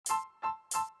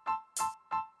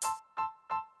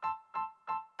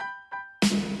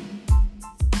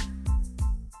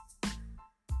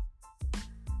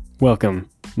Welcome.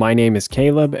 My name is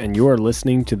Caleb, and you are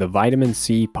listening to the Vitamin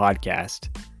C Podcast.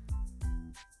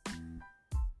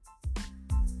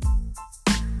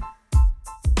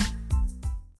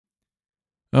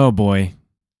 Oh boy.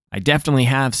 I definitely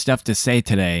have stuff to say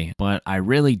today, but I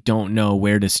really don't know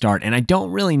where to start. And I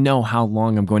don't really know how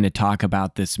long I'm going to talk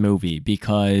about this movie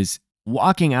because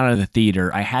walking out of the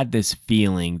theater, I had this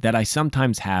feeling that I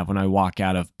sometimes have when I walk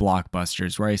out of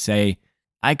blockbusters where I say,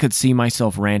 I could see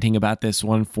myself ranting about this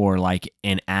one for like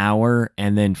an hour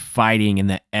and then fighting in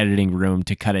the editing room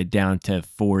to cut it down to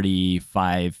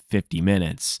 45, 50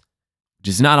 minutes, which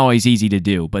is not always easy to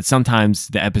do, but sometimes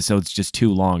the episode's just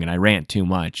too long and I rant too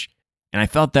much. And I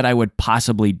felt that I would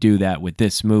possibly do that with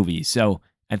this movie. So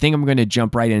I think I'm going to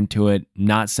jump right into it,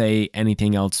 not say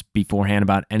anything else beforehand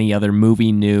about any other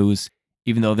movie news,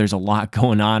 even though there's a lot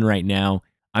going on right now.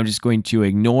 I'm just going to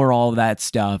ignore all of that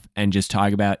stuff and just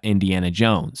talk about Indiana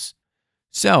Jones.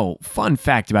 So, fun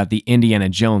fact about the Indiana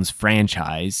Jones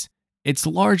franchise. It's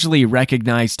largely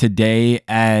recognized today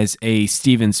as a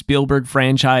Steven Spielberg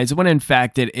franchise, when in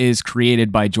fact it is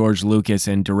created by George Lucas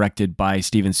and directed by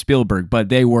Steven Spielberg, but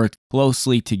they worked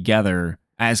closely together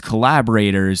as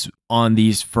collaborators on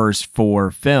these first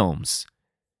four films.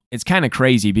 It's kind of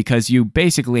crazy because you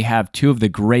basically have two of the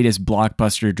greatest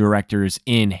blockbuster directors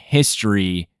in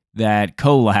history that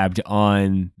collabed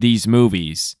on these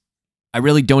movies. I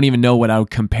really don't even know what I would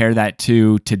compare that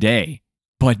to today.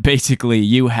 But basically,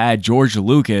 you had George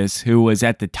Lucas, who was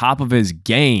at the top of his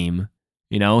game.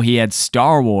 You know, he had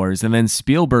Star Wars, and then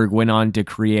Spielberg went on to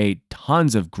create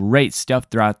tons of great stuff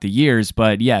throughout the years.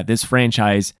 But yeah, this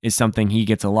franchise is something he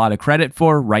gets a lot of credit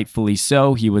for, rightfully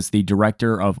so. He was the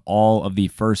director of all of the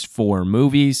first four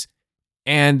movies.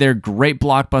 And they're great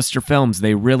blockbuster films.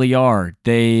 They really are.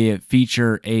 They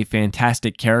feature a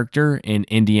fantastic character in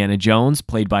Indiana Jones,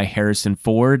 played by Harrison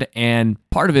Ford. And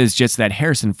part of it is just that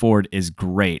Harrison Ford is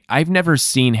great. I've never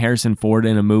seen Harrison Ford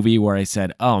in a movie where I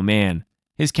said, oh man,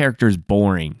 his character is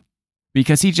boring.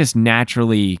 Because he just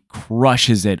naturally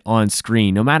crushes it on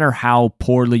screen, no matter how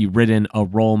poorly written a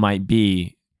role might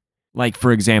be. Like,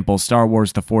 for example, Star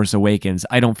Wars The Force Awakens,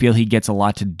 I don't feel he gets a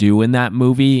lot to do in that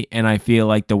movie, and I feel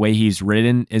like the way he's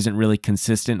written isn't really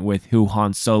consistent with who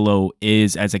Han Solo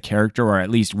is as a character, or at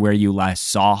least where you last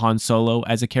saw Han Solo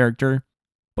as a character.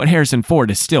 But Harrison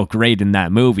Ford is still great in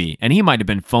that movie, and he might have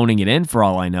been phoning it in for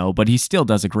all I know, but he still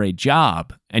does a great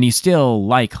job, and you still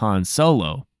like Han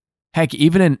Solo. Heck,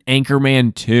 even in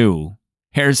Anchorman 2,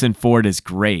 Harrison Ford is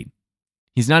great.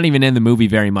 He's not even in the movie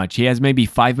very much. He has maybe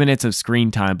 5 minutes of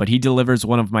screen time, but he delivers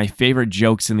one of my favorite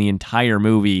jokes in the entire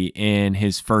movie in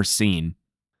his first scene.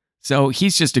 So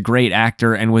he's just a great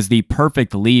actor and was the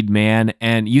perfect lead man.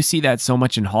 And you see that so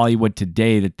much in Hollywood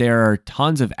today that there are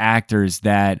tons of actors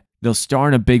that they'll star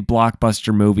in a big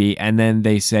blockbuster movie and then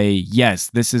they say, yes,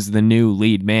 this is the new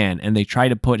lead man. And they try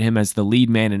to put him as the lead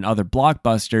man in other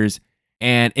blockbusters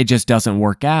and it just doesn't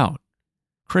work out.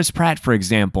 Chris Pratt, for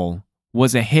example,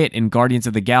 was a hit in Guardians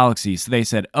of the Galaxy, so they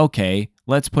said, okay,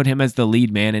 let's put him as the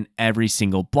lead man in every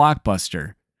single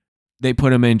blockbuster. They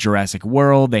put him in Jurassic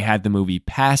World, they had the movie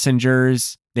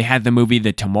Passengers, they had the movie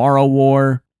The Tomorrow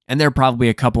War, and there are probably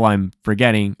a couple I'm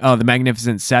forgetting. Oh, The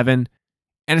Magnificent Seven.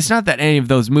 And it's not that any of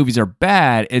those movies are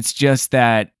bad, it's just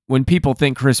that when people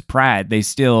think Chris Pratt, they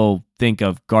still think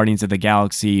of Guardians of the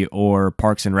Galaxy or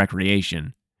Parks and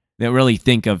Recreation. They don't really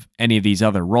think of any of these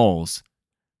other roles.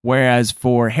 Whereas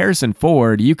for Harrison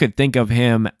Ford, you could think of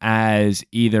him as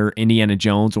either Indiana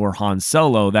Jones or Han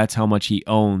Solo. That's how much he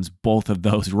owns both of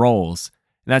those roles.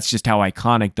 That's just how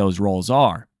iconic those roles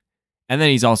are. And then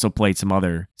he's also played some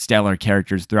other stellar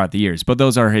characters throughout the years. But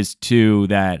those are his two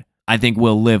that I think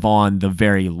will live on the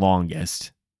very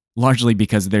longest. Largely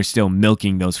because they're still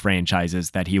milking those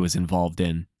franchises that he was involved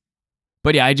in.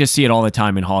 But yeah, I just see it all the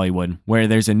time in Hollywood, where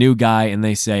there's a new guy and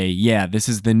they say, yeah, this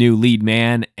is the new lead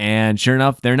man, and sure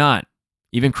enough, they're not.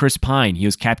 Even Chris Pine, he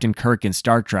was Captain Kirk in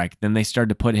Star Trek, then they started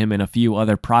to put him in a few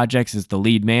other projects as the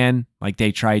lead man, like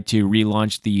they tried to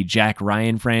relaunch the Jack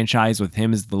Ryan franchise with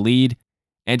him as the lead,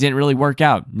 and it didn't really work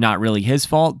out. Not really his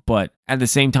fault, but at the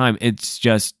same time, it's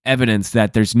just evidence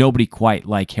that there's nobody quite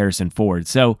like Harrison Ford.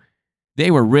 So they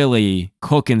were really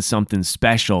cooking something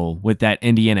special with that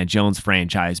Indiana Jones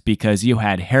franchise because you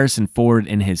had Harrison Ford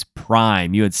in his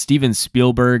prime. You had Steven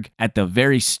Spielberg at the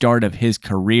very start of his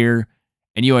career,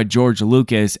 and you had George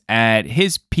Lucas at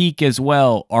his peak as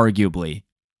well, arguably.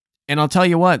 And I'll tell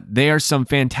you what, they are some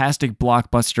fantastic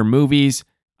blockbuster movies.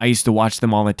 I used to watch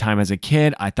them all the time as a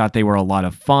kid. I thought they were a lot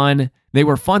of fun. They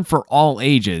were fun for all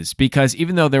ages because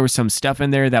even though there was some stuff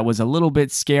in there that was a little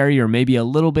bit scary or maybe a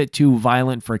little bit too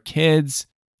violent for kids,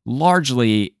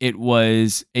 largely it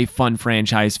was a fun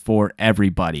franchise for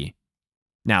everybody.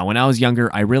 Now, when I was younger,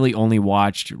 I really only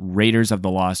watched Raiders of the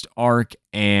Lost Ark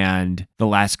and The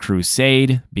Last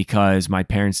Crusade because my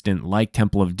parents didn't like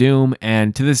Temple of Doom.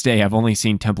 And to this day, I've only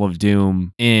seen Temple of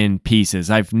Doom in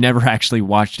pieces. I've never actually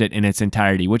watched it in its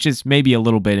entirety, which is maybe a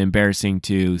little bit embarrassing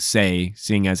to say,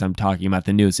 seeing as I'm talking about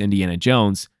the newest Indiana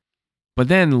Jones. But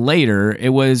then later, it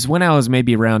was when I was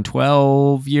maybe around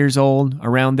 12 years old,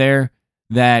 around there,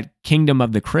 that Kingdom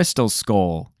of the Crystal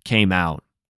Skull came out.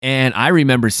 And I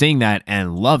remember seeing that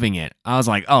and loving it. I was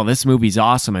like, oh, this movie's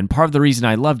awesome. And part of the reason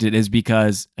I loved it is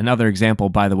because another example,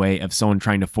 by the way, of someone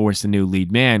trying to force a new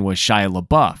lead man was Shia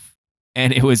LaBeouf.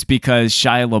 And it was because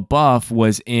Shia LaBeouf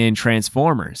was in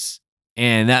Transformers.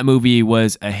 And that movie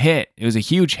was a hit. It was a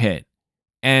huge hit.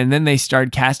 And then they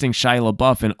started casting Shia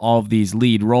LaBeouf in all of these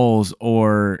lead roles,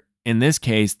 or in this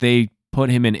case, they put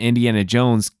him in Indiana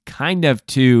Jones kind of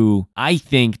to, I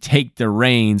think, take the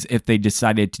reins if they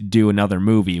decided to do another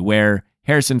movie where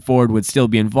Harrison Ford would still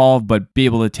be involved but be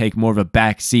able to take more of a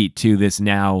back seat to this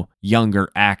now younger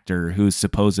actor who's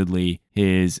supposedly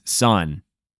his son.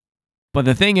 But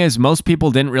the thing is, most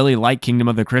people didn't really like Kingdom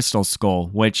of the Crystal Skull,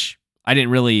 which I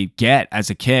didn't really get as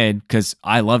a kid because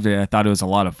I loved it. I thought it was a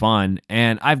lot of fun.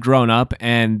 And I've grown up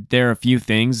and there are a few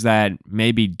things that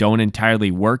maybe don't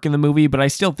entirely work in the movie, but I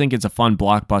still think it's a fun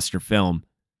blockbuster film.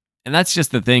 And that's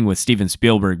just the thing with Steven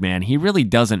Spielberg, man. He really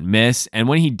doesn't miss. And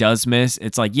when he does miss,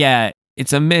 it's like, yeah,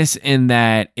 it's a miss in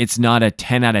that it's not a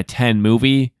 10 out of 10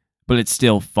 movie, but it's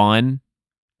still fun.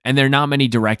 And there are not many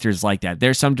directors like that.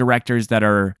 There's some directors that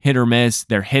are hit or miss.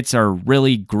 Their hits are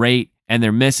really great and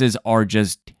their misses are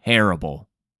just terrible.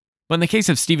 But in the case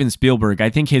of Steven Spielberg, I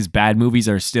think his bad movies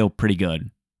are still pretty good.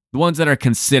 The ones that are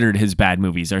considered his bad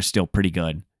movies are still pretty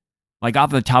good. Like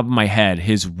off the top of my head,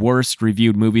 his worst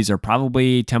reviewed movies are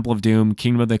probably Temple of Doom,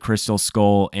 Kingdom of the Crystal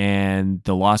Skull, and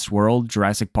The Lost World,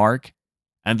 Jurassic Park.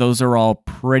 And those are all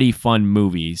pretty fun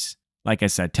movies. Like I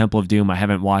said, Temple of Doom I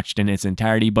haven't watched in its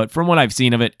entirety, but from what I've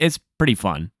seen of it, it's pretty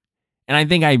fun. And I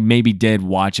think I maybe did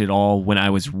watch it all when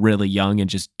I was really young and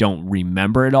just don't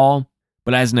remember it all.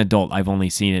 But as an adult, I've only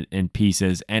seen it in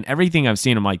pieces. And everything I've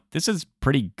seen, I'm like, this is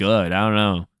pretty good. I don't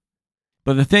know.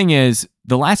 But the thing is,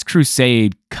 The Last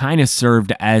Crusade kind of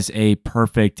served as a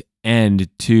perfect end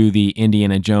to the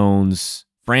Indiana Jones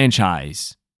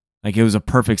franchise. Like it was a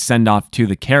perfect send-off to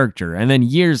the character. And then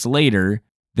years later,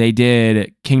 they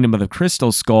did Kingdom of the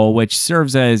Crystal Skull, which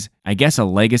serves as, I guess, a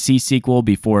legacy sequel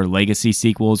before legacy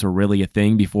sequels were really a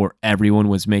thing, before everyone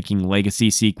was making legacy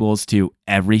sequels to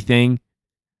everything.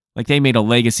 Like they made a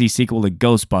legacy sequel to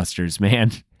Ghostbusters,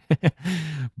 man.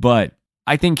 But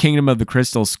I think Kingdom of the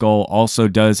Crystal Skull also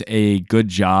does a good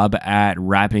job at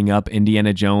wrapping up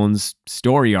Indiana Jones'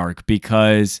 story arc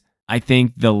because I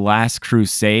think The Last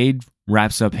Crusade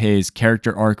wraps up his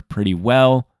character arc pretty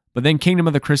well. But then Kingdom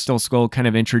of the Crystal Skull kind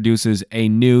of introduces a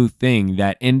new thing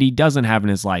that Indy doesn't have in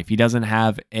his life. He doesn't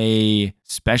have a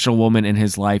special woman in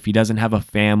his life. He doesn't have a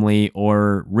family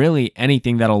or really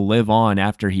anything that'll live on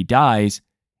after he dies.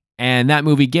 And that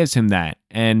movie gives him that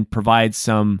and provides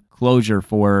some closure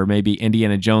for maybe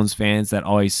Indiana Jones fans that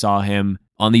always saw him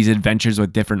on these adventures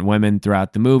with different women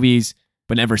throughout the movies,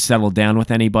 but never settled down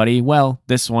with anybody. Well,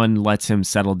 this one lets him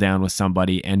settle down with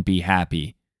somebody and be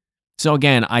happy. So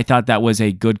again, I thought that was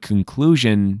a good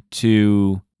conclusion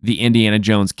to the Indiana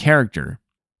Jones character.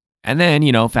 And then,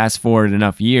 fast forward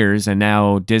enough years, and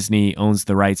now Disney owns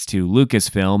the rights to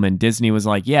Lucasfilm, and Disney was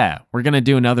like, yeah, we're going to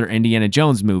do another Indiana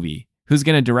Jones movie. Who's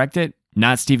going to direct it?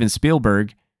 Not Steven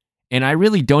Spielberg. And I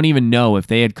really don't even know if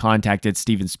they had contacted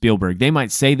Steven Spielberg. They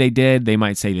might say they did, they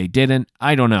might say they didn't.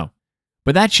 I don't know.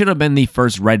 But that should have been the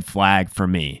first red flag for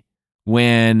me.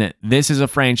 When this is a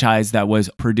franchise that was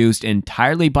produced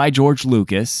entirely by George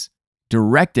Lucas,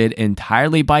 directed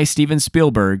entirely by Steven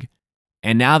Spielberg,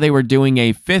 and now they were doing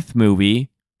a fifth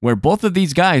movie where both of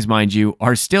these guys, mind you,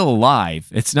 are still alive.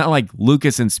 It's not like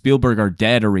Lucas and Spielberg are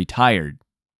dead or retired.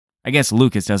 I guess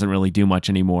Lucas doesn't really do much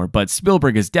anymore, but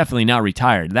Spielberg is definitely not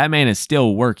retired. That man is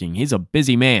still working. He's a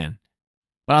busy man.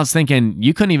 But I was thinking,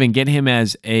 you couldn't even get him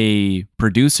as a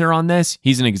producer on this.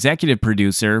 He's an executive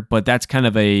producer, but that's kind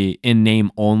of a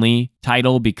in-name only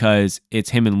title because it's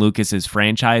him and Lucas's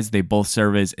franchise. They both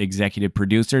serve as executive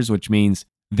producers, which means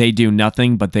they do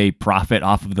nothing, but they profit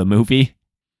off of the movie.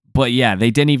 But yeah,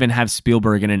 they didn't even have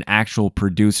Spielberg in an actual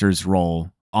producer's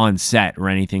role on set or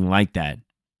anything like that.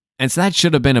 And so that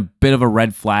should have been a bit of a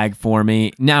red flag for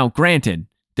me. Now, granted,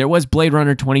 there was Blade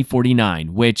Runner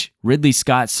 2049, which Ridley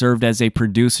Scott served as a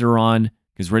producer on,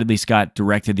 because Ridley Scott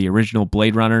directed the original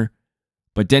Blade Runner.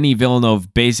 But Denis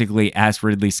Villeneuve basically asked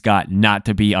Ridley Scott not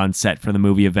to be on set for the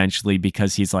movie eventually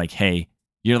because he's like, hey,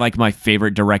 You're like my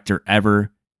favorite director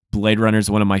ever. Blade Runner is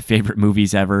one of my favorite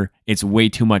movies ever. It's way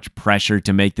too much pressure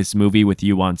to make this movie with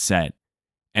you on set.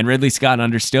 And Ridley Scott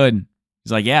understood.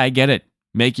 He's like, yeah, I get it.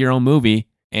 Make your own movie.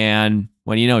 And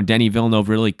well, you know, Denis Villeneuve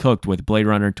really cooked with Blade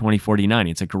Runner 2049.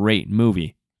 It's a great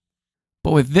movie.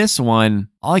 But with this one,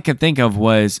 all I could think of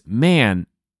was, man,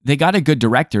 they got a good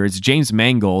director. It's James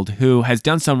Mangold, who has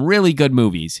done some really good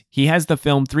movies. He has the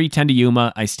film 3:10 to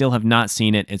Yuma. I still have not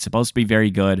seen it. It's supposed to be very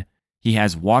good. He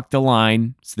has Walk the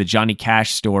Line. It's the Johnny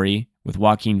Cash story with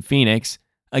Joaquin Phoenix.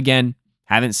 Again,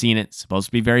 haven't seen it. It's supposed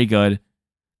to be very good.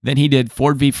 Then he did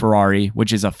Ford v Ferrari,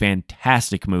 which is a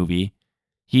fantastic movie.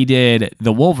 He did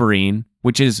The Wolverine,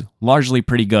 which is largely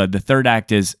pretty good. The third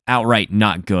act is outright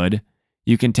not good.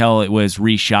 You can tell it was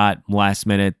reshot last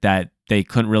minute, that they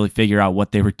couldn't really figure out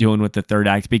what they were doing with the third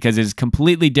act because it's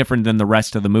completely different than the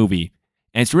rest of the movie.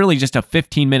 And it's really just a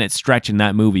 15-minute stretch in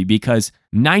that movie because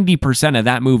 90% of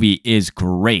that movie is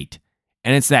great.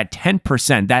 And it's that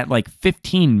 10%, that like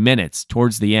 15 minutes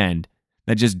towards the end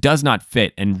that just does not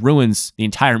fit and ruins the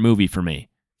entire movie for me.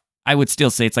 I would still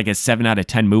say it's like a 7 out of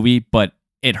 10 movie, but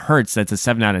it hurts that's a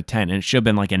 7 out of 10, and it should have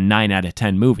been like a 9 out of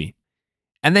 10 movie.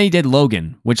 And then he did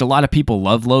Logan, which a lot of people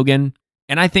love Logan,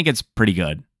 and I think it's pretty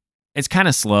good. It's kind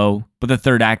of slow, but the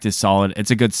third act is solid.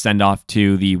 It's a good send-off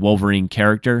to the Wolverine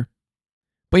character.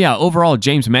 But yeah, overall,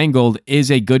 James Mangold is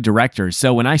a good director.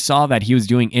 So when I saw that he was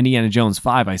doing Indiana Jones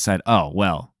 5, I said, oh,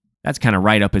 well, that's kind of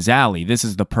right up his alley. This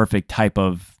is the perfect type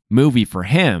of movie for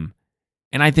him.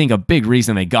 And I think a big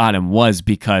reason they got him was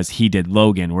because he did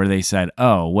Logan, where they said,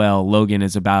 oh, well, Logan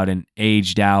is about an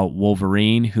aged out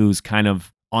Wolverine who's kind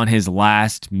of on his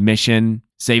last mission,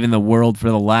 saving the world for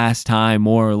the last time,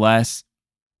 more or less.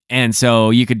 And so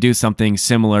you could do something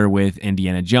similar with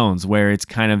Indiana Jones, where it's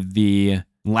kind of the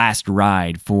last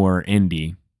ride for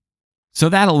Indy. So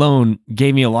that alone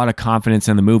gave me a lot of confidence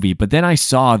in the movie. But then I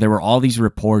saw there were all these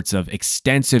reports of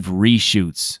extensive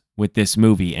reshoots with this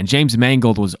movie. And James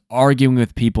Mangold was arguing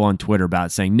with people on Twitter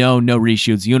about saying, no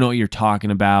reshoots. You know what you're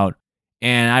talking about.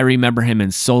 And I remember him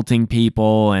insulting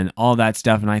people and all that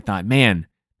stuff. And I thought, man,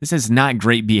 this is not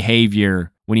great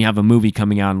behavior when you have a movie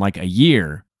coming out in like a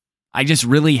year. I just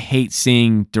really hate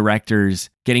seeing directors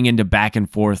getting into back and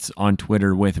forths on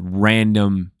Twitter with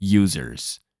random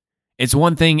users. It's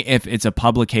one thing if it's a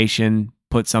publication,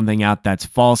 put something out that's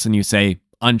false and you say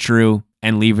untrue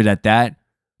and leave it at that.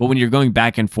 But when you're going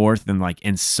back and forth and like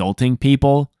insulting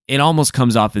people, it almost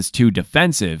comes off as too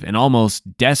defensive and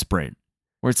almost desperate.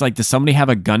 Where it's like, does somebody have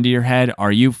a gun to your head?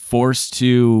 Are you forced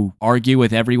to argue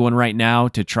with everyone right now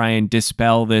to try and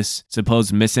dispel this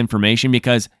supposed misinformation?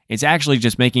 Because it's actually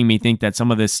just making me think that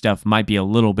some of this stuff might be a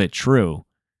little bit true.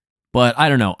 But I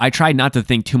don't know. I tried not to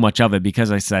think too much of it because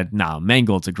I said, nah,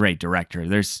 Mangold's a great director.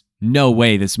 There's no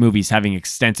way this movie's having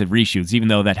extensive reshoots, even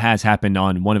though that has happened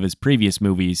on one of his previous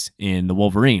movies in The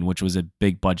Wolverine, which was a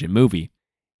big budget movie.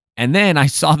 And then I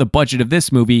saw the budget of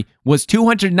this movie was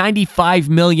 $295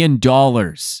 million.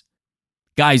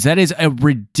 Guys, that is a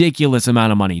ridiculous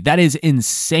amount of money. That is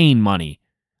insane money.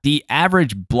 The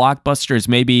average blockbuster is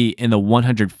maybe in the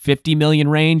 150 million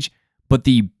range, but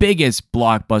the biggest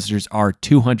blockbusters are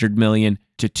 200 million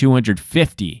to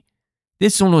 250.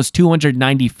 This one was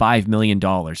 $295 million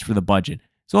for the budget.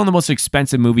 It's one of the most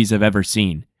expensive movies I've ever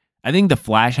seen. I think The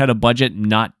Flash had a budget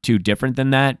not too different than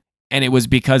that. And it was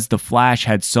because The Flash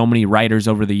had so many writers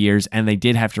over the years, and they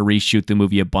did have to reshoot the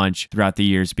movie a bunch throughout the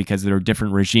years because there were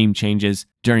different regime changes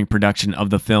during production of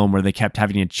the film where they kept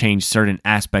having to change certain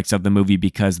aspects of the movie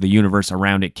because the universe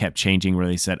around it kept changing, where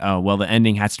they said, oh, well, the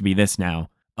ending has to be this now.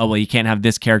 Oh, well, you can't have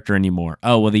this character anymore.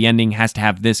 Oh, well, the ending has to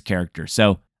have this character.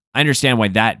 So I understand why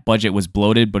that budget was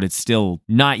bloated, but it's still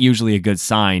not usually a good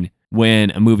sign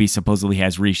when a movie supposedly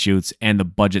has reshoots and the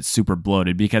budget's super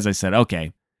bloated, because I said,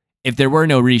 okay, if there were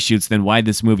no reshoots, then why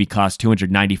this movie cost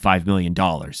 $295 million?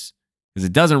 Because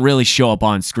it doesn't really show up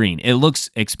on screen. It looks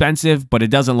expensive, but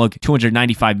it doesn't look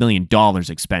 $295 million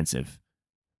expensive.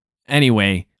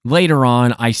 Anyway, later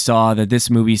on, I saw that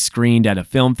this movie screened at a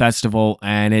film festival,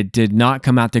 and it did not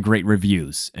come out to great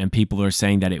reviews. And people are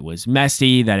saying that it was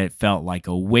messy, that it felt like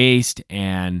a waste,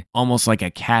 and almost like a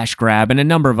cash grab, and a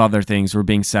number of other things were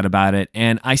being said about it.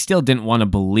 And I still didn't want to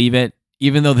believe it.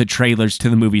 Even though the trailers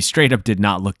to the movie straight up did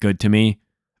not look good to me.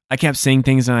 I kept seeing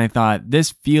things and I thought,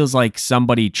 this feels like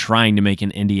somebody trying to make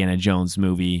an Indiana Jones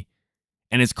movie.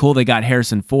 And it's cool they got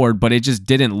Harrison Ford, but it just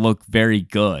didn't look very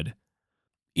good.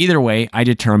 Either way, I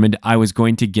determined I was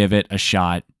going to give it a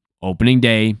shot opening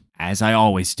day, as I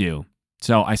always do.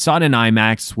 So I saw it in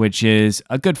IMAX, which is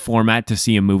a good format to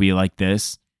see a movie like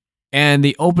this. And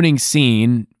the opening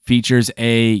scene features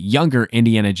a younger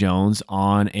Indiana Jones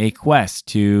on a quest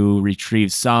to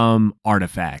retrieve some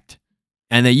artifact.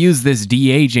 And they use this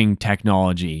de-aging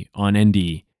technology on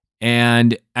Indy.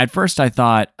 And at first I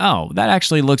thought, oh, that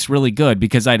actually looks really good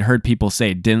because I'd heard people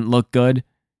say it didn't look good.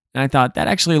 And I thought, that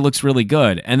actually looks really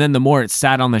good. And then the more it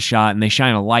sat on the shot and they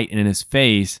shine a light in his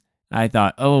face, I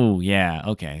thought, oh, yeah,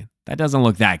 okay, that doesn't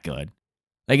look that good.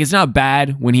 Like, it's not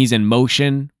bad when he's in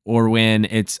motion or when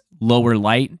it's lower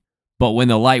light. But when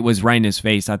the light was right in his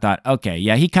face, I thought, okay,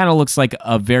 yeah, he kind of looks like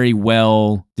a very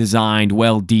well-designed,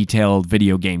 well-detailed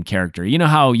video game character. You know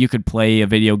how you could play a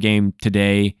video game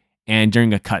today and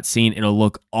during a cutscene, it'll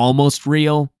look almost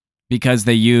real because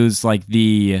they use like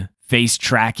the face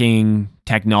tracking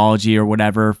technology or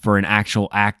whatever for an actual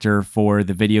actor for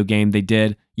the video game they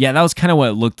did. Yeah, that was kind of what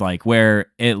it looked like,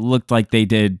 where it looked like they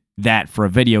did that for a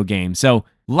video game. So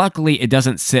luckily, it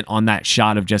doesn't sit on that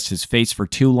shot of just his face for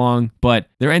too long, but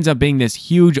there ends up being this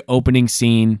huge opening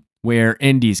scene where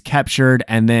Indy's captured,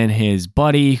 and then his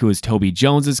buddy, who is Toby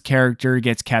Jones's character,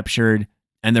 gets captured,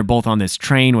 and they're both on this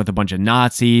train with a bunch of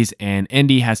Nazis, and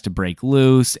Indy has to break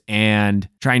loose and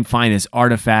try and find this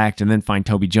artifact, and then find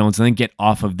Toby Jones, and then get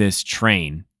off of this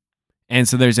train. And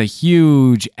so there's a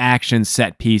huge action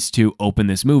set piece to open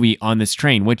this movie on this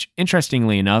train, which,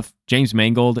 interestingly enough, James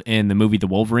Mangold in the movie The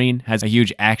Wolverine has a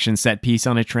huge action set piece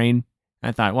on a train.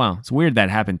 I thought, wow, it's weird that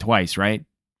happened twice, right?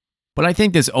 But I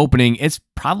think this opening, it's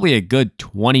probably a good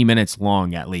 20 minutes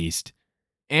long at least.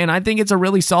 And I think it's a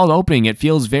really solid opening. It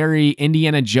feels very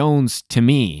Indiana Jones to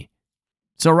me.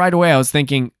 So right away I was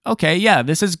thinking, okay, yeah,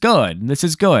 this is good. This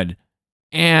is good.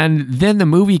 And then the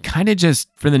movie kind of just,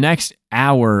 for the next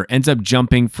hour, ends up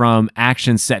jumping from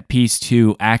action set piece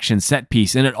to action set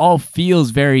piece. And it all feels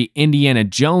very Indiana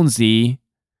Jonesy.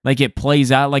 Like it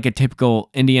plays out like a typical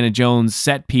Indiana Jones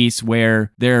set piece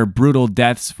where there are brutal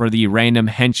deaths for the random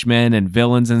henchmen and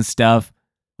villains and stuff.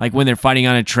 Like when they're fighting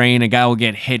on a train, a guy will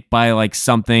get hit by like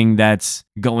something that's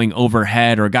going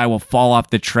overhead, or a guy will fall off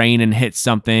the train and hit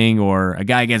something, or a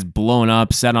guy gets blown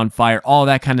up, set on fire, all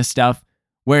that kind of stuff.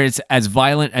 Where it's as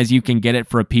violent as you can get it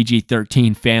for a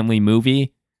PG-13 family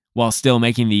movie while still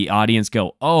making the audience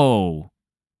go, oh.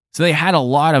 So they had a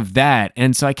lot of that.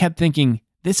 And so I kept thinking,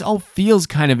 this all feels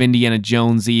kind of Indiana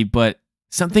Jonesy, but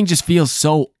something just feels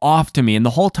so off to me. And the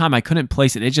whole time I couldn't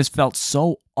place it. It just felt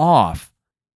so off.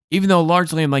 Even though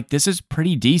largely I'm like, this is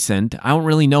pretty decent. I don't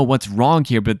really know what's wrong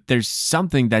here, but there's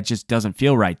something that just doesn't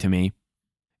feel right to me.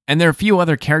 And there are a few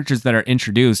other characters that are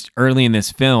introduced early in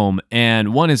this film,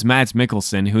 and one is Mads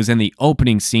Mikkelsen, who's in the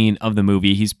opening scene of the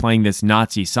movie. He's playing this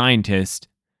Nazi scientist.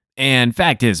 And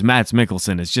fact is, Mads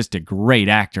Mikkelsen is just a great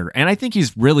actor, and I think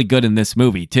he's really good in this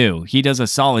movie, too. He does a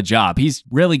solid job. He's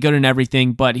really good in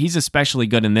everything, but he's especially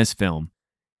good in this film.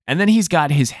 And then he's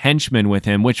got his henchman with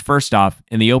him, which first off,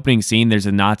 in the opening scene, there's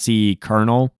a Nazi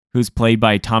colonel who's played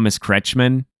by Thomas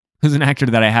Kretschmann, who's an actor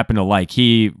that I happen to like.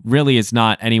 He really is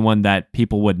not anyone that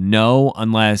people would know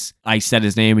unless I said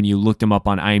his name and you looked him up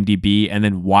on IMDb and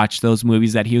then watched those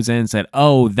movies that he was in and said,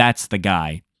 oh, that's the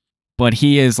guy. But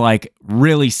he is like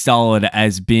really solid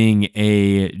as being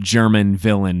a German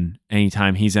villain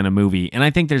anytime he's in a movie. And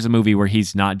I think there's a movie where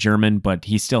he's not German, but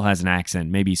he still has an accent,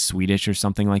 maybe Swedish or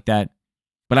something like that.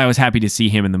 But I was happy to see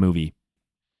him in the movie.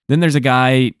 Then there's a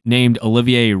guy named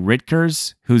Olivier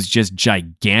Ritkers, who's just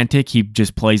gigantic. He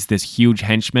just plays this huge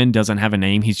henchman, doesn't have a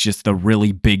name. He's just the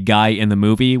really big guy in the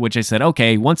movie, which I said,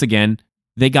 okay, once again,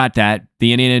 they got that.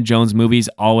 The Indiana Jones movies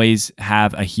always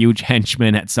have a huge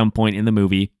henchman at some point in the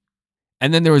movie.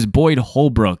 And then there was Boyd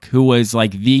Holbrook, who was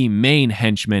like the main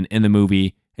henchman in the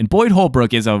movie. And Boyd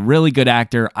Holbrook is a really good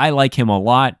actor. I like him a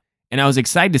lot. And I was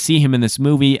excited to see him in this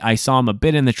movie. I saw him a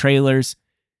bit in the trailers.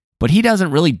 But he doesn't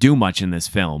really do much in this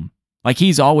film. Like,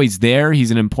 he's always there,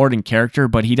 he's an important character,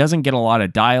 but he doesn't get a lot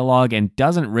of dialogue and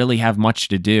doesn't really have much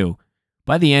to do.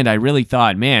 By the end, I really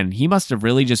thought, man, he must have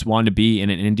really just wanted to be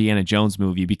in an Indiana Jones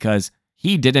movie because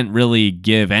he didn't really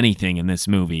give anything in this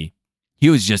movie. He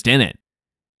was just in it.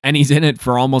 And he's in it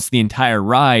for almost the entire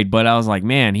ride, but I was like,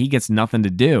 man, he gets nothing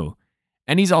to do.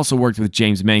 And he's also worked with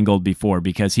James Mangold before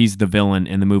because he's the villain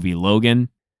in the movie Logan.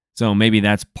 So maybe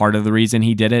that's part of the reason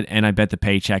he did it, and I bet the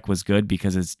paycheck was good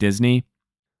because it's Disney.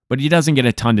 But he doesn't get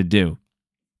a ton to do.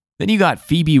 Then you got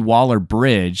Phoebe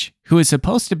Waller-Bridge, who is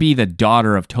supposed to be the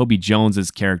daughter of Toby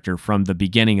Jones's character from the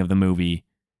beginning of the movie.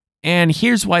 And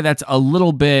here's why that's a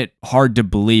little bit hard to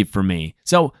believe for me.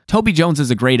 So Toby Jones is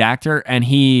a great actor, and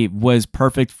he was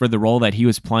perfect for the role that he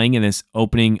was playing in this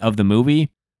opening of the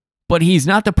movie. But he's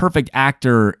not the perfect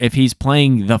actor if he's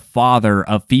playing the father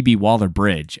of Phoebe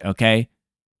Waller-Bridge, okay?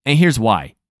 And here's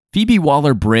why. Phoebe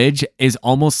Waller-Bridge is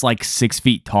almost like 6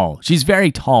 feet tall. She's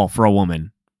very tall for a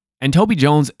woman. And Toby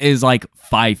Jones is like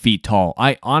 5 feet tall.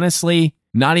 I honestly,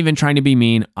 not even trying to be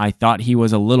mean, I thought he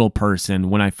was a little person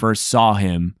when I first saw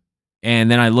him.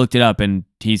 And then I looked it up and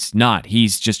he's not.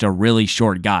 He's just a really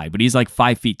short guy, but he's like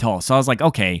 5 feet tall. So I was like,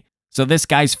 okay, so this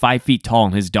guy's 5 feet tall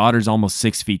and his daughter's almost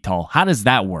 6 feet tall. How does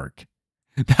that work?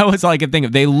 That was like a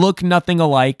thing. They look nothing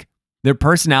alike. Their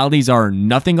personalities are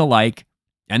nothing alike.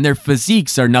 And their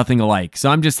physiques are nothing alike. So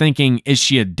I'm just thinking, is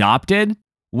she adopted?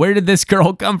 Where did this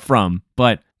girl come from?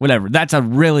 But whatever. That's a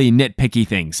really nitpicky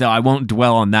thing. So I won't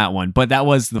dwell on that one. But that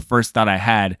was the first thought I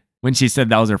had when she said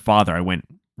that was her father. I went,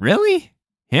 really?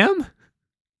 Him?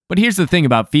 But here's the thing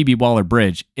about Phoebe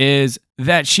Waller-Bridge is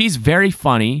that she's very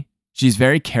funny. She's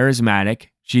very charismatic.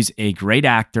 She's a great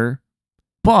actor.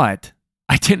 But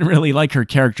I didn't really like her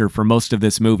character for most of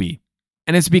this movie.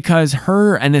 And it's because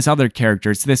her and this other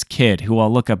character, it's this kid who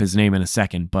I'll look up his name in a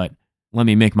second, but let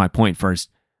me make my point first.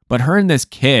 But her and this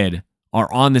kid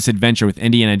are on this adventure with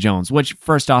Indiana Jones, which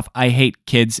first off, I hate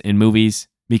kids in movies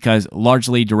because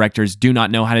largely directors do not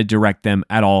know how to direct them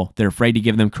at all. They're afraid to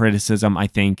give them criticism, I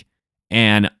think.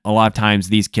 And a lot of times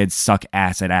these kids suck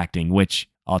ass at acting, which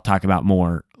I'll talk about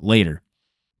more later.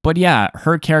 But yeah,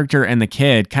 her character and the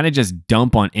kid kind of just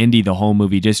dump on Indy the whole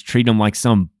movie, just treat him like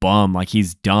some bum, like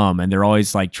he's dumb, and they're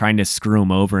always like trying to screw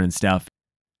him over and stuff.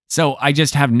 So I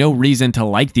just have no reason to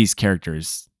like these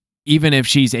characters. Even if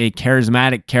she's a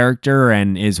charismatic character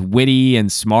and is witty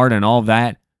and smart and all of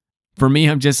that, for me,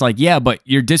 I'm just like, yeah, but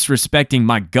you're disrespecting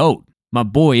my goat, my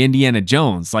boy, Indiana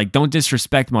Jones. Like, don't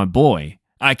disrespect my boy.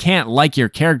 I can't like your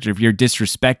character if you're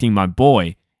disrespecting my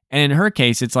boy. And in her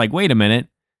case, it's like, wait a minute.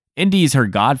 Indy's her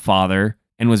godfather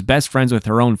and was best friends with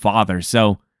her own father,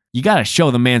 so you gotta show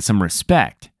the man some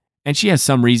respect. And she has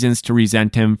some reasons to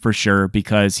resent him for sure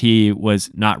because he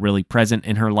was not really present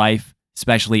in her life,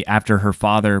 especially after her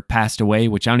father passed away,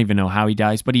 which I don't even know how he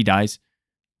dies, but he dies.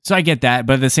 So I get that,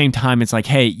 but at the same time, it's like,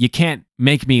 hey, you can't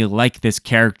make me like this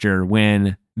character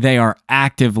when they are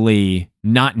actively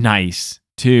not nice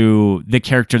to the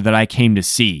character that I came to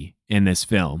see in this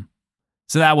film.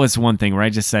 So that was one thing where I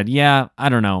just said, yeah, I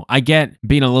don't know. I get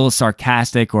being a little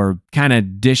sarcastic or kind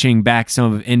of dishing back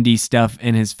some of Indy stuff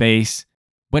in his face,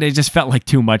 but it just felt like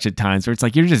too much at times where it's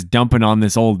like you're just dumping on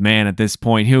this old man at this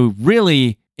point who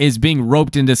really is being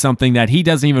roped into something that he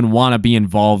doesn't even want to be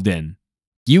involved in.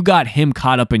 You got him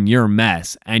caught up in your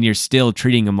mess and you're still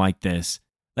treating him like this.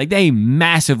 Like they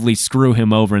massively screw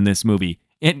him over in this movie.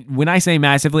 And when I say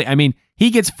massively, I mean he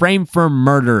gets framed for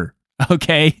murder,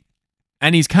 okay?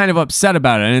 And he's kind of upset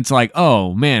about it. And it's like,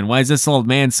 oh man, why is this old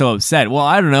man so upset? Well,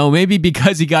 I don't know. Maybe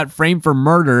because he got framed for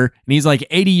murder and he's like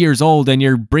 80 years old and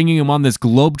you're bringing him on this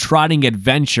globe-trotting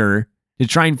adventure to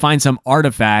try and find some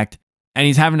artifact. And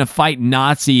he's having to fight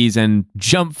Nazis and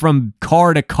jump from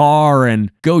car to car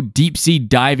and go deep sea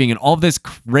diving and all this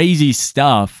crazy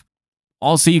stuff.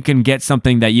 Also, you can get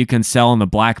something that you can sell on the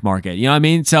black market. You know what I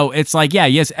mean? So it's like, yeah,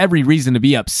 he has every reason to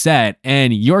be upset.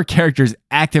 And your character's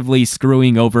actively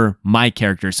screwing over my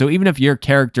character. So even if your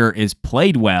character is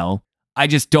played well, I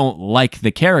just don't like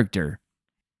the character.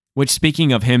 Which,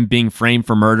 speaking of him being framed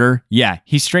for murder, yeah,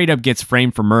 he straight up gets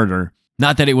framed for murder.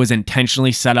 Not that it was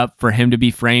intentionally set up for him to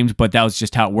be framed, but that was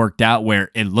just how it worked out,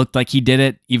 where it looked like he did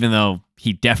it, even though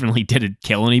he definitely didn't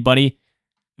kill anybody.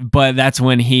 But that's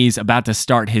when he's about to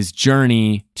start his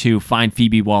journey to find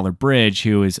Phoebe Waller-Bridge,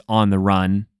 who is on the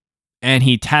run. And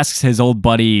he tasks his old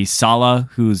buddy Sala,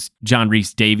 who's John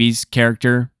Rhys-Davies'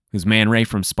 character, who's Man Ray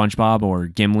from SpongeBob or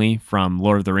Gimli from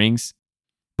Lord of the Rings.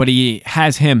 But he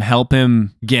has him help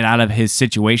him get out of his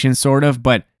situation, sort of.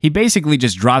 But he basically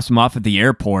just drops him off at the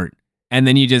airport. And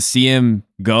then you just see him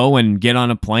go and get on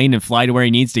a plane and fly to where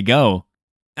he needs to go.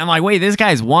 I'm like, wait, this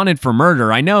guy's wanted for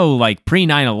murder. I know, like,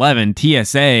 pre-9/11,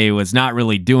 TSA was not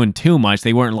really doing too much.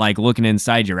 They weren't, like, looking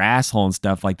inside your asshole and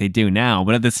stuff like they do now.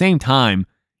 But at the same time,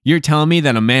 you're telling me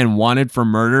that a man wanted for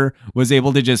murder was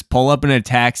able to just pull up in a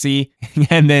taxi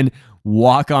and then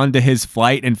walk onto his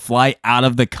flight and fly out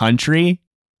of the country?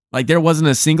 Like, there wasn't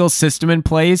a single system in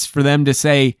place for them to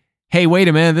say, hey, wait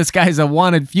a minute, this guy's a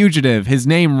wanted fugitive. His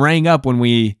name rang up when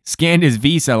we scanned his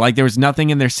visa. Like, there was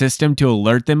nothing in their system to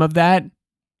alert them of that.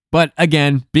 But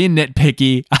again, being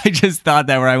nitpicky, I just thought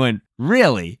that where I went,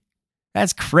 really?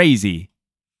 That's crazy.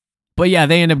 But yeah,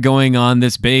 they end up going on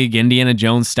this big Indiana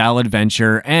Jones style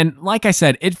adventure. And like I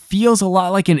said, it feels a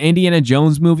lot like an Indiana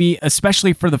Jones movie,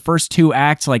 especially for the first 2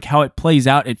 acts, like how it plays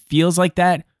out. It feels like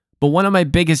that. But one of my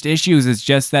biggest issues is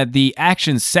just that the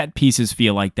action set pieces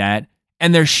feel like that.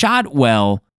 And they're shot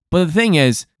well. But the thing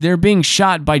is, they're being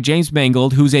shot by James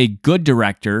Mangold, who's a good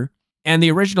director. And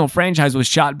the original franchise was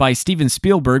shot by Steven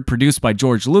Spielberg, produced by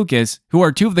George Lucas, who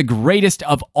are 2 of the greatest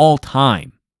of all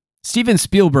time. Steven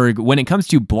Spielberg, when it comes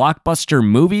to blockbuster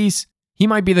movies, he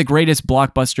might be the greatest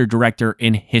blockbuster director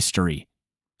in history.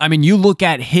 I mean, you look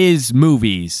at his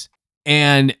movies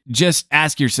and just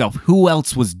ask yourself, who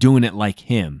else was doing it like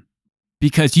him?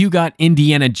 Because you got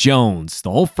Indiana Jones,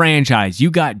 the whole franchise,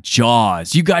 you got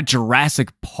Jaws, you got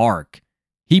Jurassic Park.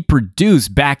 He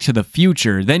produced Back to the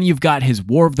Future. Then you've got his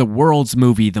War of the Worlds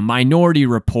movie, The Minority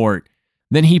Report.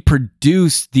 Then he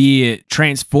produced the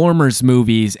Transformers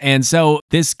movies. And so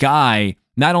this guy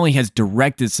not only has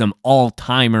directed some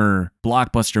all-timer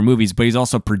blockbuster movies, but he's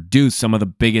also produced some of the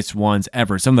biggest ones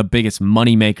ever, some of the biggest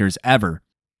moneymakers ever.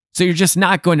 So you're just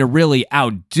not going to really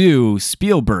outdo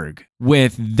Spielberg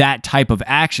with that type of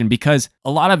action, because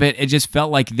a lot of it just felt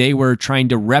like they were trying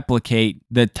to replicate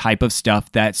the type of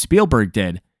stuff that Spielberg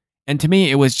did. And to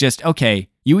me, it was just, okay,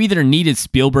 you either needed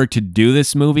Spielberg to do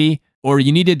this movie, or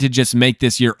you needed to just make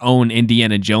this your own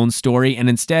Indiana Jones story. And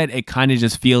instead, it kind of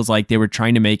just feels like they were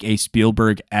trying to make a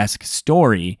Spielberg-esque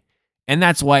story. And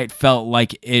that's why it felt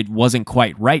like it wasn't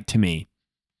quite right to me.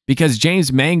 Because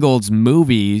James Mangold's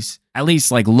movies, at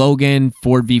least like Logan,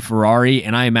 Ford v Ferrari,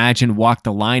 and I imagine Walk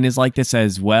the Line is like this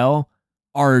as well,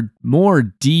 are more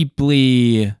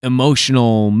deeply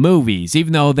emotional movies.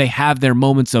 Even though they have their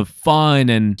moments of fun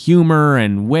and humor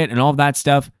and wit and all that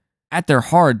stuff, at their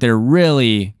heart, they're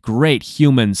really great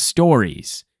human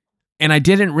stories. And I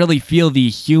didn't really feel the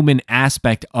human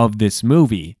aspect of this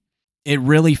movie. It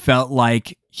really felt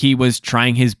like he was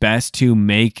trying his best to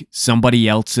make somebody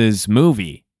else's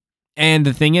movie. And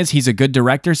the thing is, he's a good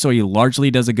director, so he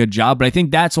largely does a good job. But I think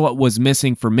that's what was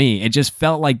missing for me. It just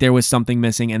felt like there was something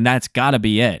missing, and that's got to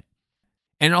be it.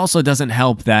 And it also doesn't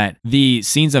help that the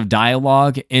scenes of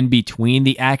dialogue in between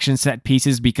the action set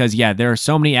pieces, because yeah, there are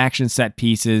so many action set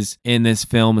pieces in this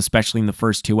film, especially in the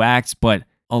first two acts, but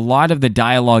a lot of the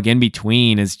dialogue in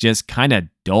between is just kind of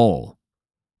dull.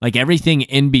 Like everything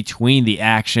in between the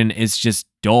action is just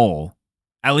dull.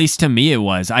 At least to me it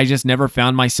was. I just never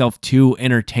found myself too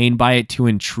entertained by it, too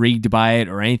intrigued by it,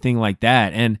 or anything like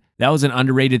that. And that was an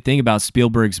underrated thing about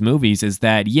Spielberg's movies, is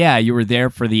that, yeah, you were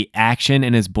there for the action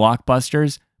in his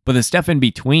blockbusters, but the stuff in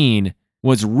between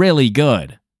was really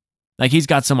good. Like, he's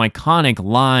got some iconic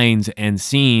lines and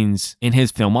scenes in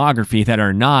his filmography that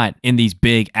are not in these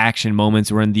big action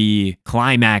moments or in the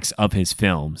climax of his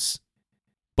films.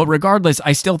 But regardless,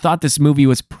 I still thought this movie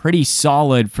was pretty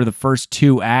solid for the first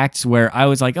two acts, where I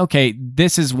was like, okay,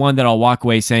 this is one that I'll walk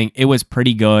away saying it was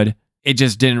pretty good. It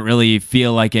just didn't really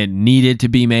feel like it needed to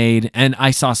be made. And I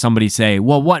saw somebody say,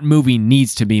 well, what movie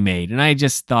needs to be made? And I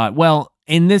just thought, well,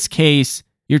 in this case,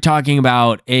 you're talking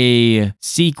about a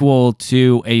sequel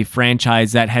to a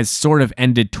franchise that has sort of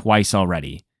ended twice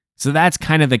already. So that's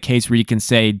kind of the case where you can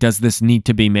say, does this need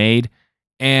to be made?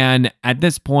 And at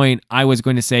this point, I was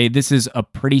going to say this is a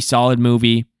pretty solid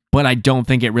movie, but I don't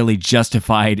think it really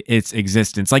justified its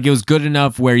existence. Like, it was good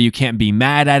enough where you can't be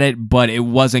mad at it, but it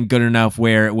wasn't good enough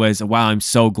where it was, wow, I'm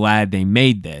so glad they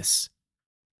made this.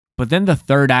 But then the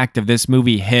third act of this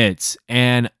movie hits,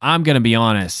 and I'm going to be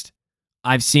honest,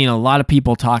 I've seen a lot of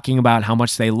people talking about how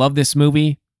much they love this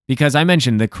movie, because I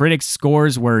mentioned the critics'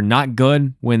 scores were not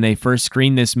good when they first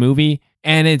screened this movie,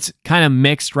 and it's kind of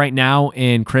mixed right now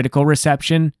in critical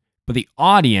reception, but the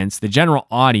audience, the general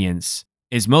audience,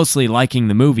 is mostly liking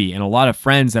the movie, and a lot of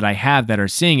friends that I have that are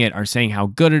seeing it are saying how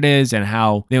good it is and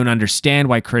how they don't understand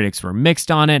why critics were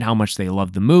mixed on it, how much they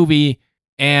love the movie.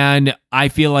 And I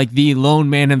feel like the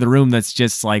lone man in the room that's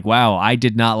just like, wow, I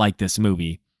did not like this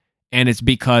movie. And it's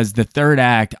because the third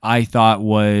act I thought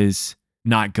was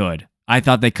not good. I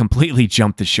thought they completely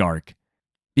jumped the shark.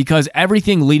 Because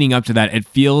everything leading up to that, it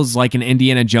feels like an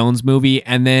Indiana Jones movie,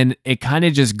 and then it kind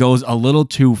of just goes a little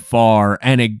too far.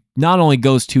 And it not only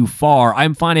goes too far,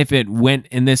 I'm fine if it went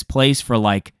in this place for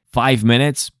like 5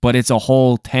 minutes, but it's a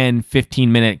whole 10,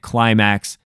 15-minute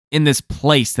climax in this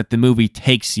place that the movie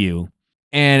takes you.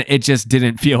 And it just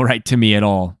didn't feel right to me at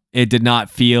all. It did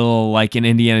not feel like an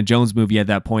Indiana Jones movie at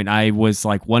that point. I was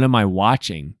like, what am I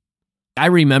watching? I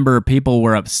remember people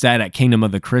were upset at Kingdom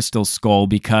of the Crystal Skull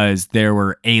because there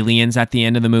were aliens at the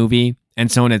end of the movie. And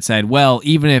someone had said, well,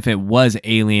 even if it was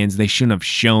aliens, they shouldn't have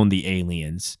shown the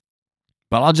aliens.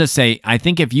 But I'll just say, I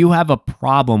think if you have a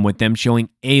problem with them showing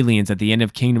aliens at the end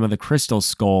of Kingdom of the Crystal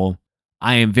Skull,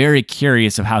 I am very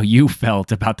curious of how you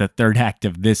felt about the third act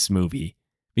of this movie.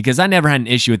 Because I never had an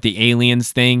issue with the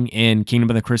aliens thing in Kingdom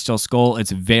of the Crystal Skull.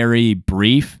 It's very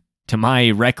brief. To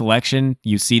my recollection,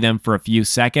 you see them for a few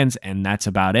seconds, and that's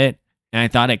about it. And I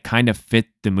thought it kind of fit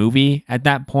the movie at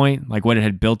that point. Like, what it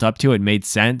had built up to, it made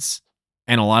sense.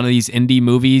 And a lot of these indie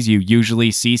movies, you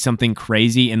usually see something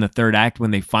crazy in the third act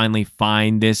when they finally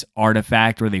find this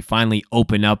artifact or they finally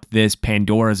open up this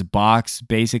Pandora's box,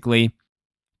 basically.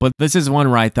 But this is one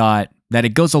where I thought that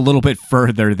it goes a little bit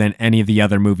further than any of the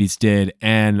other movies did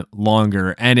and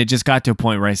longer. And it just got to a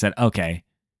point where I said, okay,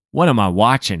 what am I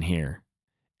watching here?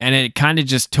 And it kind of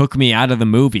just took me out of the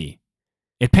movie.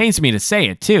 It pains me to say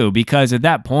it too, because at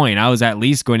that point, I was at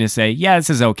least going to say, yeah,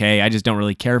 this is okay. I just don't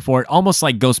really care for it. Almost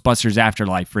like Ghostbusters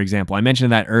Afterlife, for example. I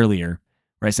mentioned that earlier,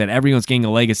 where I said everyone's getting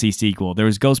a legacy sequel. There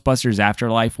was Ghostbusters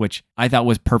Afterlife, which I thought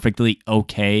was perfectly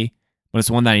okay, but it's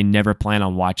one that I never plan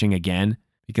on watching again,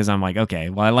 because I'm like,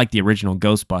 okay, well, I like the original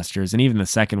Ghostbusters, and even the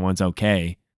second one's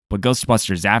okay. But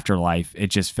Ghostbusters Afterlife, it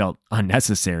just felt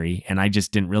unnecessary, and I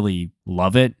just didn't really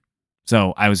love it.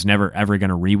 So I was never, ever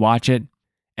going to rewatch it.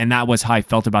 And that was how I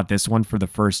felt about this one for the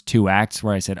first two acts,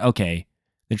 where I said, okay,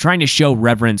 they're trying to show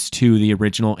reverence to the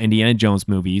original Indiana Jones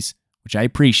movies, which I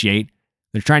appreciate.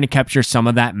 They're trying to capture some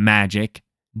of that magic,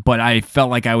 but I felt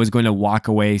like I was going to walk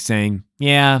away saying,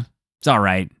 yeah, it's all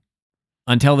right.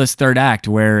 Until this third act,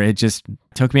 where it just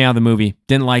took me out of the movie.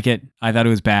 Didn't like it. I thought it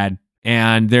was bad.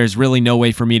 And there's really no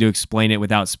way for me to explain it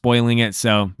without spoiling it.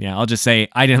 So yeah, I'll just say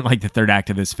I didn't like the third act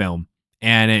of this film.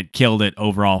 And it killed it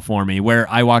overall for me, where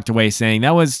I walked away saying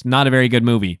that was not a very good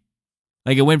movie.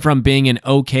 Like, it went from being an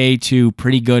okay to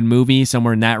pretty good movie,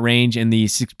 somewhere in that range, in the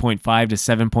 6.5 to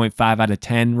 7.5 out of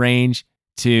 10 range,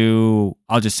 to,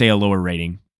 I'll just say, a lower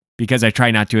rating. Because I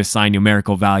try not to assign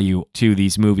numerical value to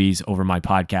these movies over my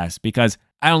podcast, because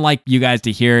I don't like you guys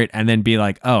to hear it and then be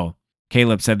like, oh,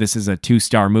 Caleb said this is a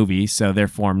 2-star movie, so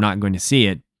therefore I'm not going to see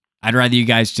it. I'd rather you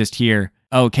guys just hear,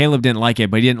 oh, Caleb didn't like it,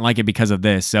 but he didn't like it because of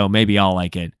this, so maybe I'll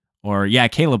like it. Or, yeah,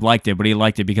 Caleb liked it, but he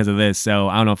liked it because of this, so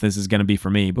I don't know if this is going to be for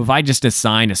me. But if I just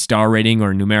assign a star rating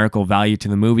or numerical value to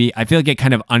the movie, I feel like it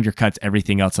kind of undercuts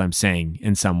everything else I'm saying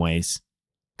in some ways.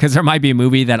 Because there might be a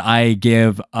movie that I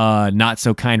give a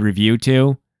not-so-kind review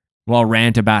to, well, I'll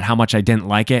rant about how much I didn't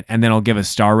like it, and then I'll give a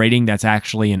star rating that's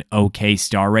actually an okay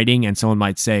star rating, and someone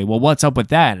might say, well, what's up with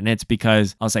that? And it's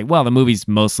because I'll say, well, the movie's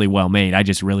mostly well-made, I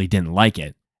just really didn't like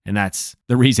it. And that's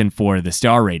the reason for the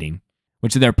star rating,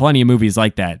 which there are plenty of movies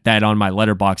like that on my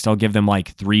Letterboxd, I'll give them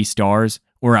like 3 stars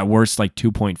or at worst like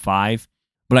 2.5.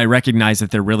 But I recognize that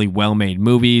they're really well-made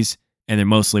movies and they're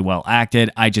mostly well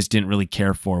acted. I just didn't really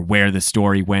care for where the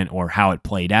story went or how it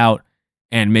played out.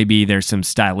 And maybe there's some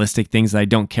stylistic things that I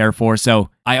don't care for. So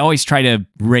I always try to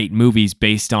rate movies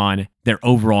based on their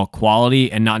overall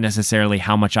quality and not necessarily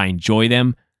how much I enjoy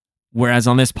them. Whereas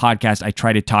on this podcast, I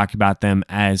try to talk about them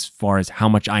as far as how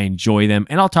much I enjoy them.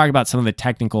 And I'll talk about some of the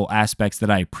technical aspects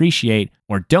that I appreciate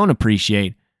or don't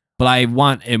appreciate. But I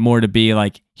want it more to be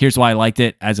like, here's why I liked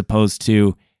it, as opposed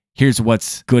to here's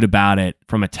what's good about it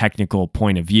from a technical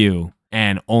point of view.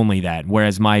 And only that.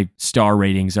 Whereas my star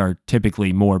ratings are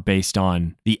typically more based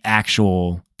on the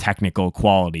actual technical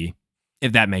quality,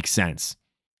 if that makes sense.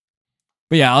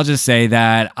 But yeah, I'll just say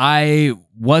that I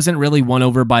wasn't really won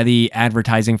over by the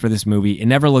advertising for this movie. It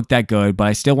never looked that good, but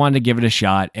I still wanted to give it a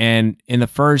shot. And in the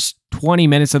first 20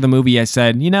 minutes of the movie, I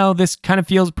said, you know, this kind of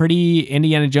feels pretty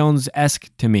Indiana Jones-esque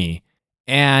to me.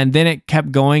 And then it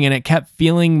kept going and it kept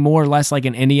feeling more or less like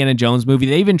an Indiana Jones movie.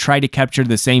 They even tried to capture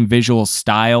the same visual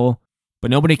style, but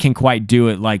nobody can quite do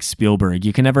it like Spielberg.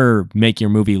 You can never make your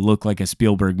movie look like a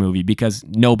Spielberg movie because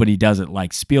nobody does it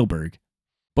like Spielberg.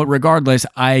 But regardless,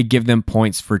 I give them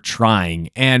points for trying.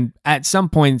 And at some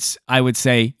points, I would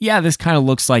say, yeah, this kind of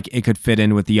looks like it could fit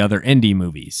in with the other indie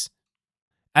movies.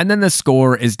 And then the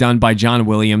score is done by John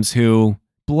Williams, who,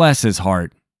 bless his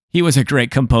heart, he was a great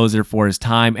composer for his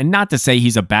time. And not to say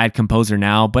he's a bad composer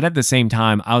now, but at the same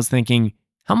time, I was thinking,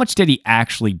 how much did he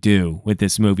actually do with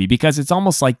this movie? Because it's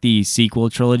almost like the sequel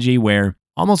trilogy, where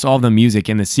almost all the music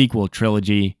in the sequel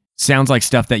trilogy sounds like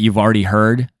stuff that you've already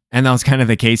heard. And that was kind of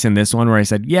the case in this one, where I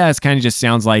said, yeah, it kind of just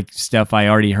sounds like stuff I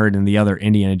already heard in the other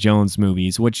Indiana Jones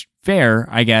movies, which fair,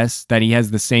 I guess, that he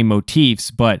has the same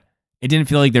motifs, but it didn't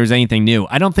feel like there was anything new.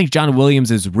 I don't think John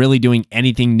Williams is really doing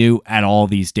anything new at all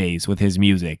these days with his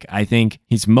music. I think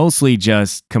he's mostly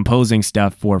just composing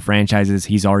stuff for franchises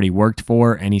he's already worked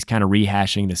for, and he's kind of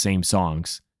rehashing the same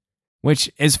songs, which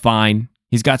is fine.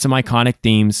 He's got some iconic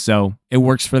themes, so it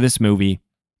works for this movie.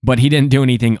 But he didn't do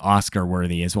anything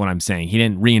Oscar-worthy, is what I'm saying. He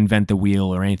didn't reinvent the wheel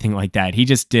or anything like that. He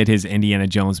just did his Indiana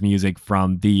Jones music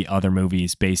from the other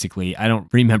movies, basically. I don't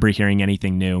remember hearing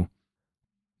anything new.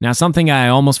 Now, something I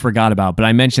almost forgot about, but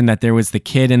I mentioned that there was the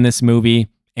kid in this movie,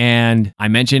 and I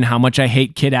mentioned how much I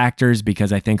hate kid actors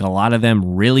because I think a lot of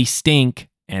them really stink,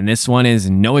 and this one is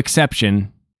no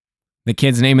exception. The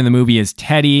kid's name in the movie is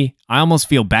Teddy. I almost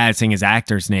feel bad saying his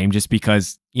actor's name just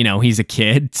because, he's a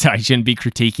kid, so I shouldn't be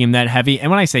critiquing him that heavy. And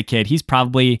when I say kid, he's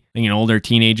probably an older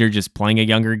teenager just playing a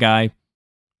younger guy.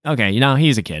 Okay,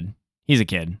 he's a kid. He's a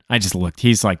kid. I just looked.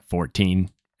 He's like 14.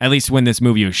 At least when this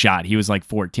movie was shot, he was like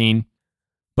 14.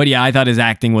 But yeah, I thought his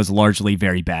acting was largely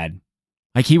very bad.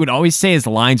 Like, he would always say his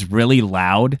lines really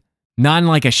loud, not in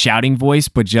like a shouting voice,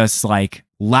 but just like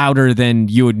louder than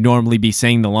you would normally be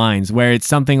saying the lines, where it's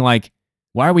something like,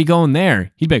 "Why are we going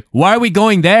there?" He'd be like, "Why are we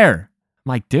going there?" I'm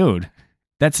like, dude,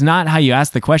 that's not how you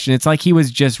ask the question. It's like he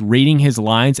was just reading his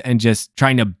lines and just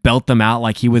trying to belt them out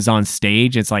like he was on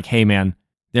stage. It's like, hey man,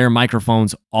 there are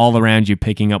microphones all around you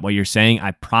picking up what you're saying.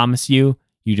 I promise you,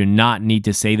 you do not need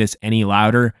to say this any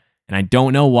louder. And I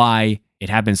don't know why it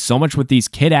happens so much with these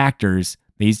kid actors.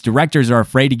 These directors are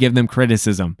afraid to give them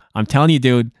criticism. I'm telling you,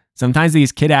 dude, sometimes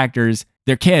these kid actors,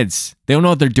 they're kids. They don't know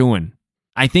what they're doing.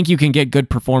 I think you can get good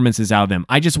performances out of them.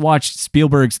 I just watched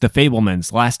Spielberg's The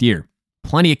Fabelmans last year.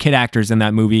 Plenty of kid actors in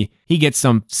that movie. He gets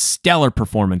some stellar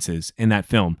performances in that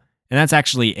film. And that's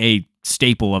actually a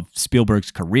staple of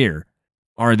Spielberg's career,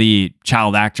 are the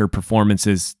child actor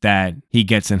performances that he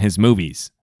gets in his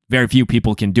movies. Very few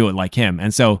people can do it like him.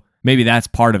 And so maybe that's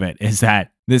part of it, is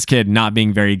that this kid not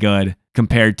being very good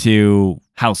compared to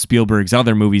how Spielberg's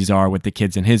other movies are with the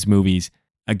kids in his movies,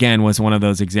 again, was one of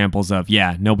those examples of,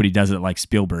 yeah, nobody does it like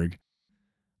Spielberg.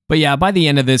 But yeah, by the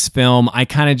end of this film, I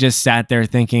kind of just sat there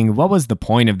thinking, what was the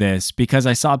point of this? Because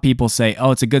I saw people say,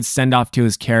 oh, it's a good send-off to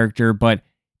his character, but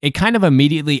it kind of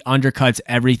immediately undercuts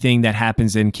everything that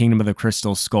happens in Kingdom of the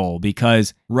Crystal Skull,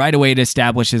 because right away it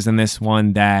establishes in this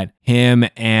one that him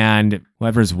and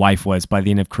whoever his wife was by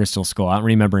the end of Crystal Skull, I don't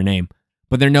remember her name,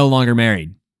 but they're no longer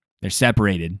married. They're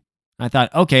separated. I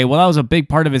thought, okay, well, that was a big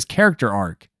part of his character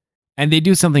arc. And they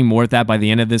do something more with that by the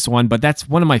end of this one, but that's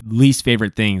one of my least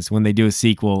favorite things when they do a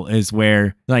sequel, is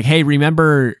where like, hey,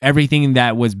 remember everything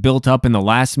that was built up in the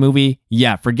last movie?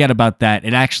 Yeah, forget about that.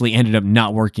 It actually ended up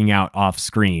not working out off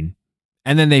screen.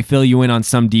 And then they fill you in on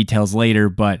some details later,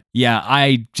 but yeah,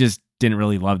 I just didn't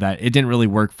really love that. It didn't really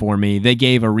work for me. They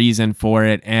gave a reason for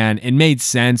it and it made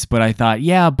sense, but I thought,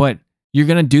 yeah, but you're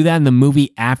going to do that in the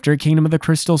movie after Kingdom of the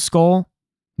Crystal Skull,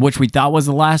 which we thought was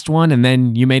the last one, and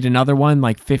then you made another one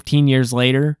like 15 years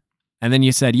later, and then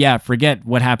you said, yeah, forget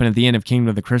what happened at the end of Kingdom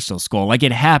of the Crystal Skull. Like,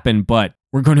 it happened, but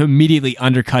we're going to immediately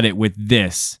undercut it with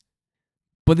this.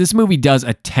 But this movie does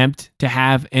attempt to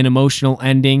have an emotional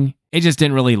ending. It just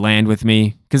didn't really land with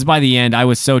me, because by the end, I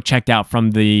was so checked out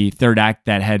from the third act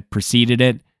that had preceded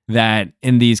it that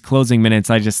in these closing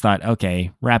minutes, I just thought,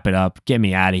 okay, wrap it up. Get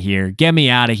me out of here. Get me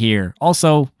out of here.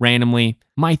 Also, randomly,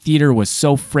 my theater was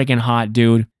so freaking hot,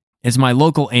 dude. It's my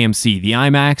local AMC, the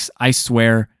IMAX. I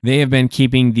swear, they have been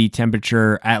keeping the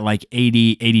temperature at like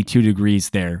 80, 82 degrees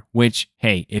there, which,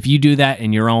 hey, if you do that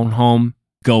in your own home,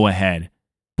 go ahead.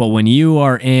 But when you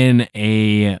are in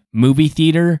a movie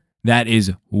theater, that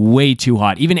is way too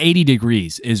hot. Even 80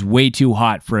 degrees is way too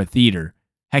hot for a theater.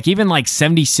 Heck, even like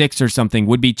 76 or something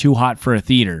would be too hot for a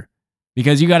theater,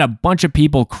 because you got a bunch of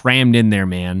people crammed in there,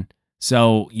 man.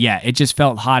 So yeah, it just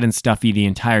felt hot and stuffy the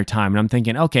entire time. And I'm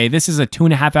thinking, okay, this is a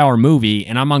 2.5 hour movie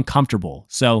and I'm uncomfortable.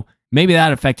 So maybe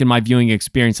that affected my viewing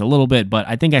experience a little bit, but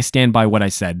I think I stand by what I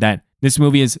said, that this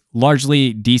movie is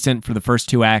largely decent for the first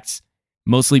two acts,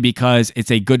 mostly because it's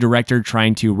a good director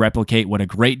trying to replicate what a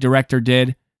great director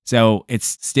did. So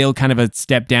it's still kind of a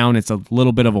step down. It's a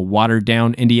little bit of a watered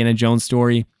down Indiana Jones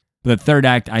story. But the third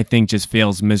act, I think, just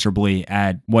fails miserably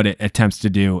at what it attempts to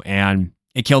do, and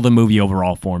it killed the movie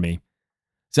overall for me.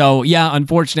 So yeah,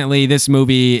 unfortunately, this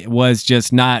movie was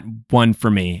just not one for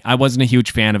me. I wasn't a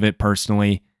huge fan of it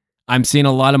personally. I'm seeing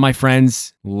a lot of my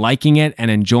friends liking it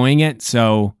and enjoying it.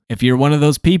 So if you're one of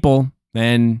those people,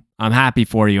 then I'm happy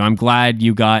for you. I'm glad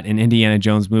you got an Indiana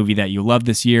Jones movie that you loved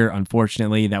this year.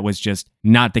 Unfortunately, that was just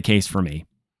not the case for me.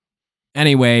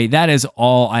 Anyway, that is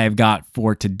all I have got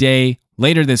for today.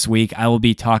 Later this week, I will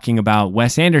be talking about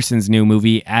Wes Anderson's new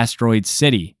movie, Asteroid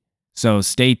City. So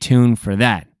stay tuned for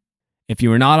that. If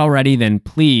you are not already, then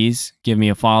please give me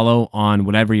a follow on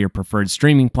whatever your preferred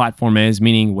streaming platform is,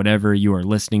 meaning whatever you are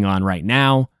listening on right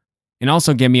now. And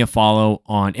also give me a follow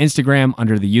on Instagram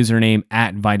under the username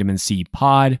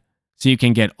 @VitaminCPod, so you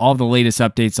can get all the latest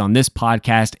updates on this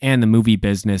podcast and the movie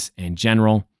business in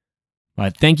general.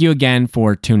 But thank you again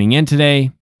for tuning in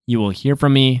today. You will hear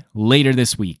from me later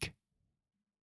this week.